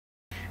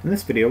In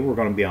this video, we're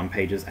going to be on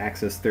pages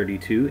Access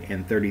 32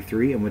 and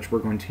 33, in which we're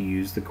going to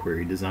use the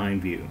Query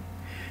Design View.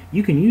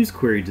 You can use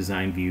Query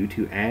Design View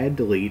to add,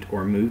 delete,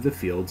 or move the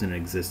fields in an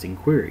existing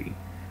query,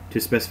 to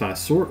specify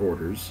sort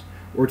orders,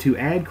 or to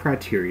add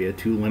criteria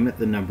to limit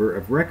the number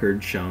of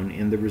records shown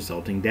in the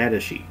resulting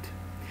datasheet.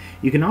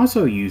 You can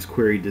also use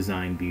Query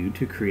Design View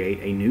to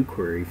create a new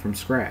query from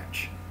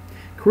scratch.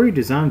 Query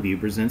Design View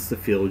presents the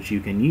fields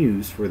you can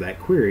use for that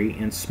query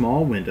in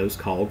small windows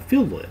called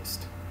Field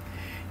List.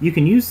 You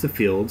can use the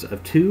fields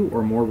of two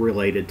or more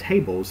related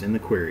tables in the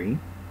query.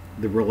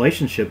 The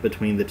relationship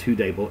between the two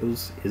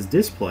tables is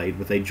displayed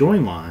with a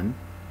join line,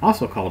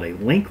 also called a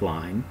link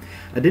line,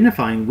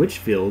 identifying which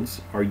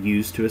fields are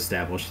used to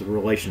establish the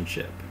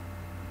relationship.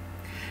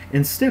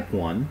 In step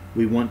 1,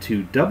 we want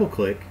to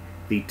double-click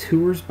the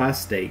Tours by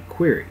State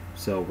query.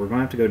 So we're going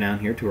to have to go down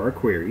here to our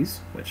queries,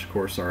 which of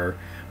course are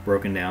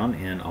broken down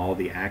in all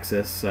the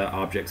access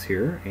objects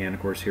here, and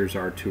of course here's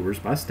our Tours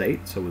by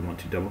State, so we want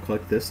to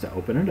double-click this to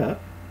open it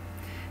up.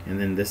 And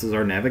then this is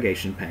our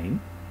navigation pane.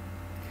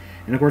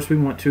 And of course we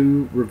want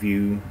to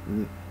review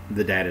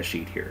the data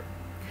sheet here.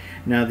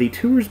 Now the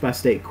Tours by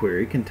State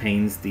query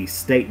contains the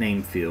state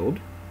name field,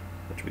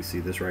 which we see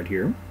this right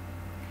here.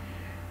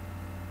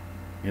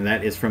 And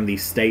that is from the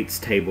states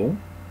table,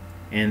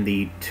 and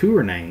the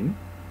tour name,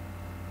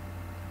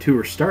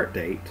 tour start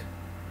date,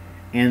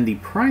 and the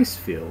price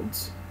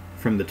fields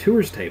from the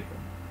tours table.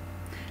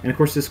 And of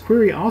course this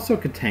query also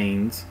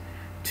contains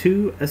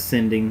two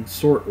ascending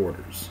sort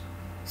orders,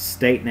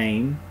 state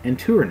name and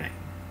tour name.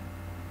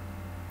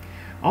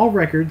 All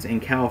records in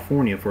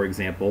California, for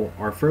example,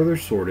 are further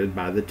sorted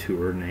by the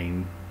tour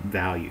name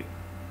value.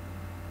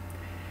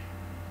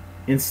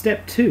 In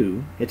step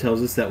 2, it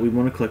tells us that we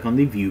want to click on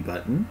the View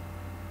button.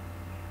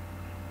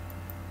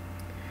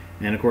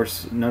 And of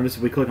course, notice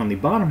if we click on the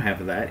bottom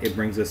half of that, it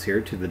brings us here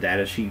to the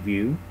Datasheet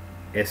View,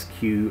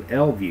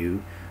 SQL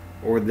View,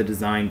 or the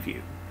Design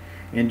View.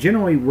 And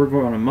generally, we're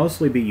going to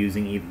mostly be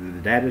using either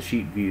the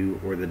Datasheet View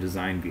or the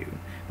Design View.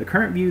 The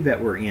current view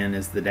that we're in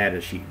is the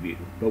Datasheet View,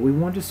 but we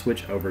want to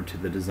switch over to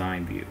the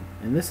Design View.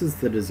 And this is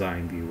the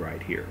Design View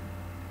right here.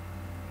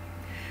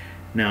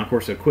 Now, of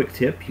course, a quick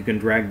tip, you can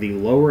drag the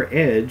lower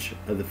edge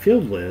of the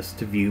field list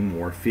to view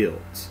more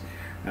fields.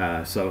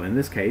 So in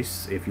this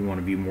case, if you want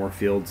to view more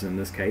fields in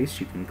this case,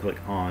 you can click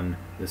on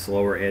this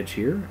lower edge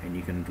here and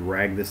you can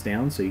drag this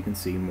down so you can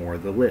see more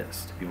of the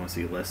list. If you want to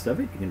see less of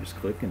it, you can just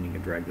click and you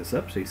can drag this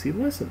up so you see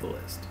less of the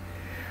list.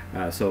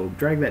 So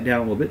drag that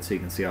down a little bit so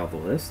you can see all the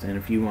list. And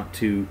if you want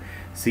to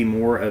see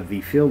more of the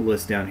field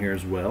list down here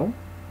as well,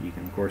 you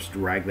can of course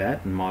drag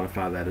that and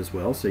modify that as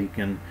well so you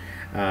can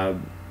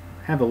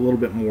have a little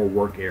bit more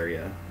work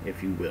area,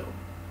 if you will.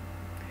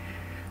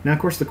 Now, of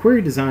course, the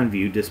Query Design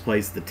View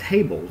displays the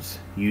tables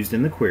used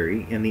in the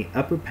query in the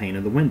upper pane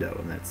of the window,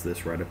 and that's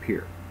this right up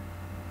here.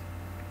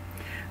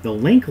 The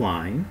link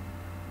line,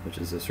 which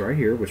is this right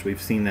here, which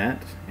we've seen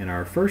that in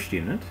our first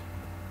unit,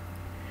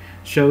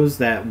 shows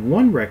that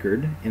one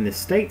record in the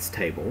states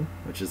table,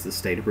 which is the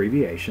state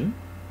abbreviation,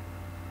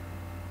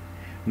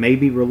 may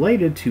be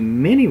related to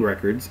many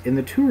records in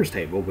the tours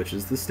table, which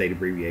is the state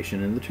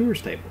abbreviation in the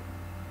tours table.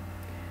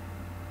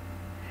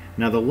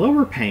 Now, the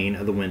lower pane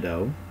of the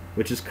window,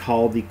 which is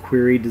called the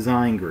Query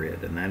Design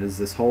Grid, and that is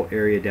this whole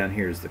area down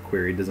here is the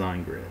Query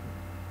Design Grid.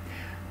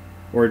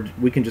 Or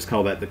we can just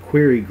call that the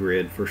Query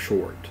Grid for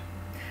short.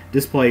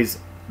 Displays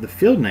the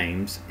field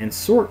names and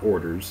sort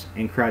orders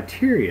and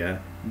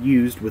criteria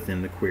used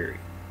within the query.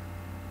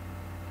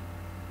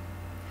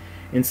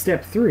 In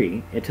step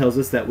 3, it tells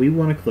us that we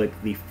want to click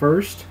the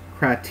first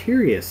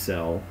criteria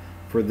cell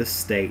for the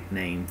state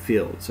name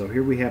field. So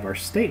here we have our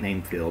state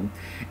name field,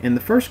 and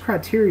the first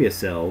criteria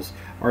cells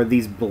are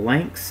these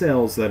blank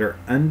cells that are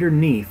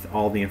underneath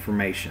all the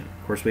information.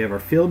 Of course, we have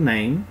our field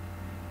name,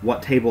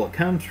 what table it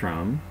comes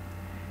from,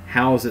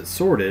 how is it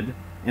sorted,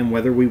 and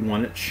whether we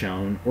want it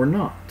shown or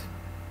not.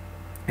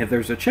 If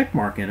there's a check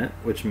mark in it,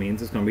 which means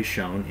it's going to be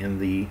shown in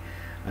the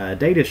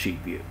datasheet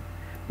view.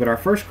 But our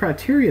first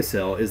criteria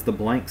cell is the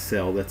blank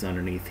cell that's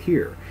underneath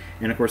here.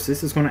 And of course,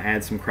 this is going to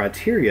add some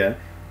criteria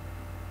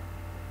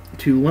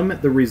to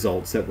limit the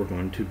results that we're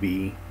going to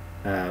be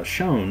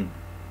shown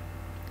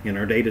in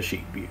our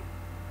datasheet view.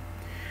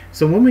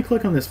 So when we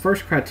click on this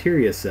first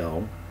criteria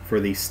cell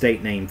for the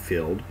state name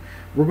field,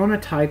 we're going to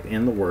type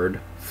in the word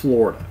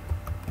Florida.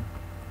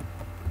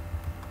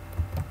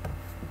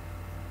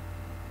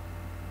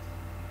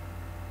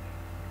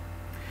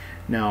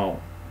 Now,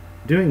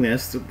 doing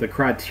this, the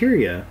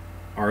criteria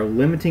are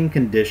limiting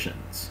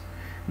conditions.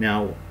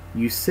 Now,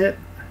 you set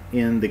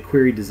in the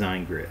Query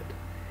Design Grid.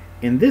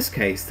 In this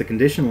case, the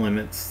condition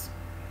limits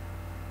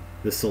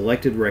the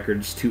selected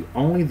records to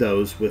only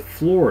those with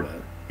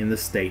Florida in the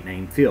state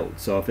name field.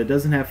 So if it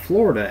doesn't have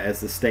Florida as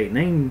the state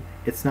name,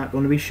 it's not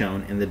going to be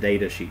shown in the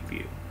datasheet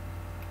view.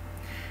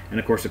 And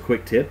of course, a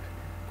quick tip,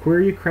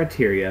 query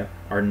criteria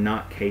are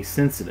not case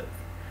sensitive.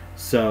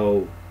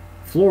 So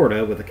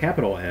Florida with a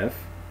capital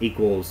F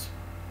equals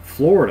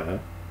Florida,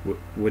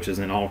 which is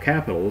in all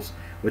capitals,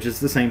 which is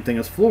the same thing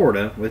as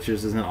Florida, which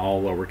is in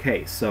all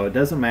lowercase. So it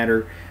doesn't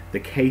matter the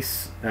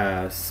case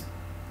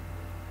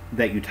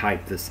that you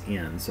type this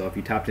in. So if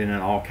you typed it in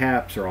all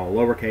caps or all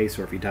lowercase,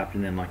 or if you typed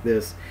it in like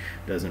this,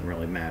 doesn't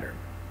really matter.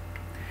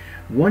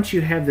 Once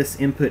you have this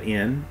input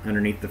in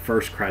underneath the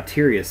first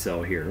criteria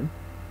cell here,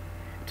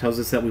 it tells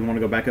us that we want to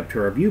go back up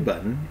to our view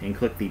button and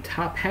click the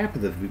top half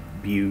of the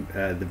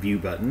view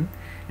button,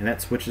 and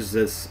that switches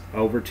us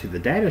over to the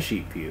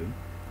datasheet view.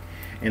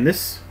 And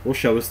this will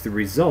show us the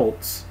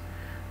results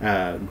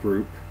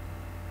group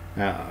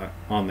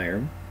on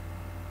there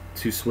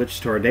to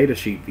switch to our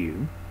datasheet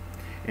view.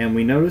 And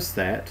we notice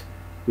that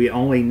we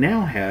only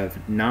now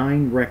have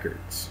 9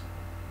 records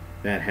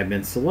that have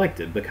been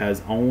selected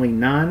because only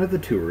 9 of the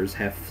tours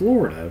have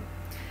Florida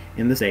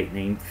in the state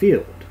name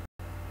field.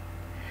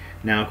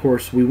 Now, of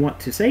course, we want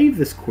to save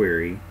this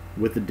query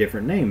with a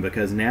different name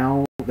because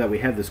now that we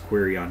have this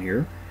query on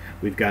here,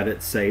 we've got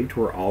it saved to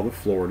where all the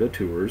Florida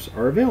tours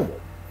are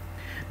available.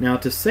 Now,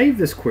 to save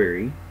this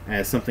query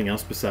as something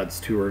else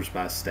besides tours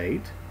by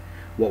state,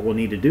 what we'll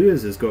need to do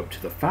is go up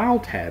to the File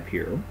tab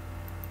here,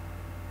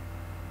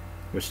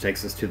 which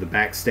takes us to the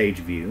Backstage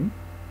view,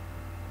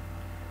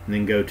 and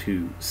then go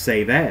to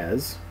Save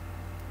As.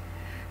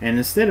 And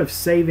instead of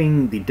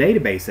saving the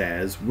database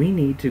as, we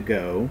need to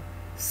go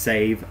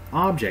Save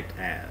Object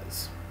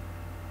As.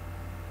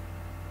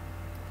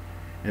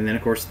 And then,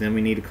 of course, then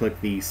we need to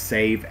click the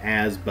Save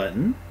As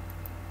button.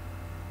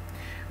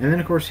 And then,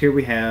 of course, here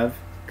we have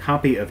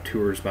Copy of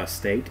Tours by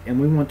State,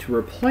 and we want to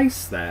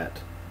replace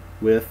that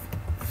with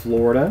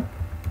Florida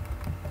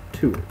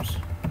Tours.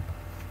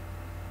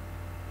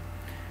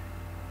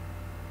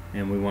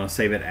 And we want to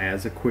save it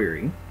as a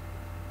query,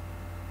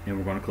 and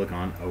we're going to click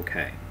on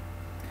OK.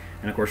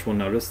 And of course, we'll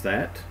notice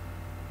that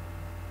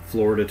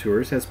Florida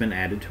Tours has been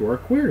added to our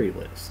query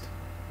list.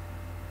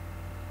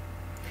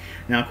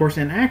 Now, of course,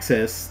 in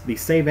Access, the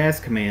Save As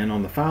command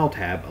on the File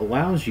tab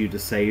allows you to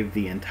save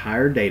the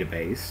entire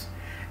database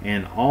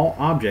and all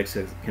objects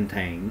it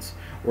contains,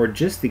 or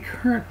just the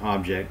current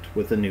object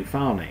with a new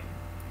file name.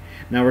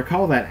 Now,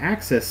 recall that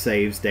Access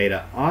saves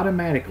data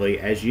automatically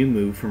as you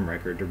move from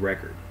record to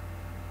record.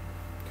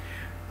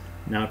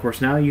 Now, of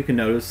course, now you can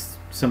notice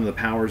some of the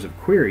powers of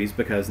queries,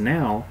 because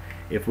now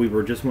if we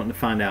were just wanting to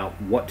find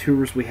out what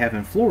tours we have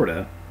in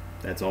Florida,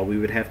 that's all we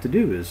would have to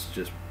do is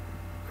just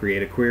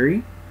create a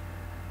query,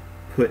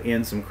 put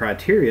in some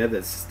criteria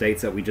that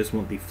states that we just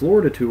want the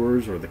Florida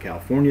tours or the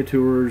California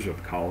tours or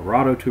the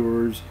Colorado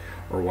tours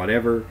or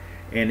whatever,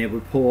 and it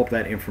would pull up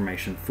that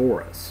information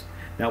for us.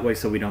 That way,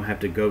 so we don't have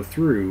to go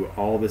through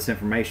all this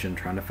information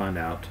trying to find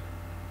out,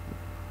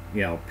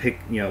 to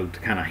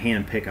kind of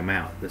hand pick them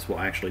out. This will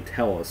actually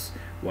tell us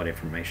what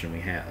information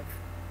we have.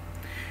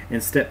 In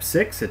step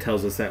 6, it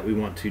tells us that we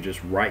want to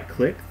just right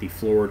click the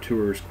Florida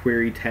Tours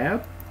Query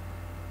tab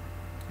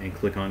and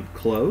click on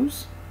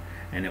Close,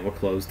 and it will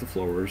close the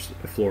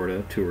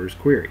Florida Tours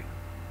query.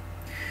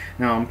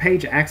 Now, on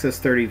page Access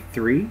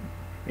 33,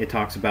 it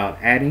talks about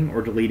adding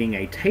or deleting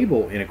a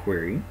table in a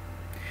query.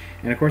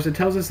 And of course, it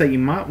tells us that you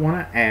might want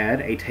to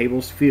add a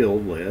tables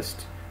field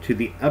list to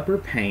the upper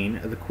pane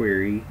of the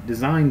query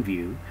design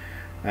view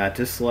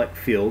to select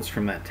fields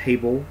from that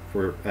table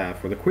for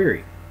the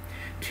query.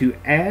 To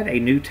add a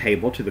new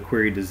table to the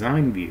query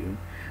design view,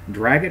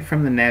 drag it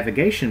from the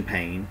navigation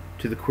pane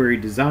to the query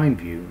design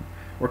view,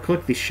 or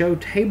click the Show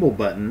Table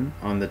button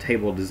on the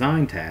Table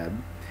Design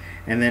tab,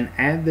 and then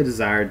add the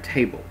desired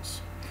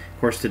tables. Of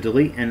course, to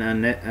delete an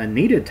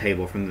unneeded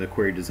table from the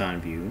query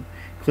design view,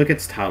 click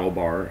its title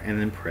bar and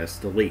then press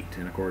Delete.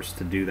 And of course,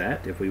 to do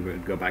that, if we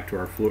would go back to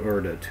our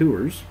Florida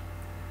Tours,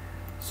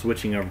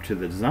 switching over to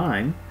the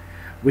design,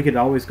 we could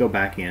always go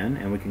back in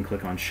and we can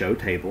click on Show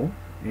Table,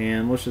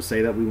 and let's just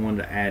say that we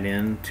wanted to add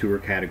in tour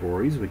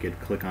categories. We could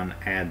click on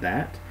Add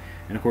That,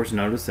 and of course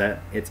notice that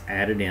it's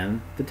added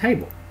in the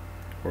table.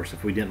 Of course,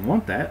 if we didn't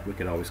want that, we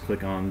could always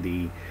click on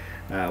the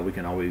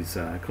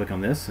click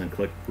on this and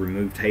click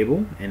Remove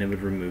Table, and it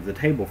would remove the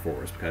table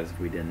for us because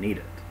we didn't need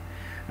it.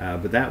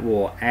 But that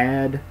will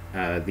add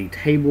the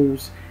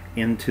tables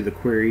into the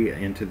query,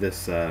 into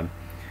this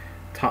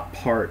top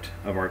part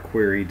of our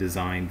query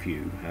design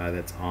view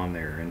that's on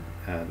there,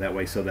 and that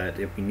way, so that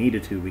if we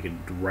needed to, we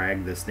could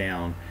drag this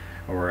down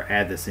or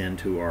add this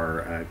into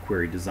our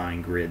query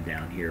design grid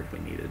down here if we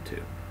needed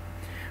to.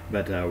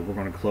 But we're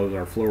going to close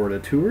our Florida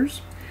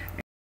Tours,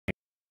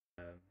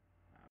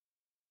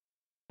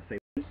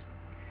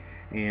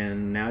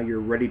 and now you're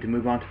ready to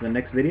move on to the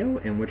next video,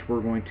 in which we're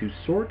going to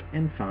sort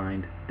and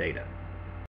find data.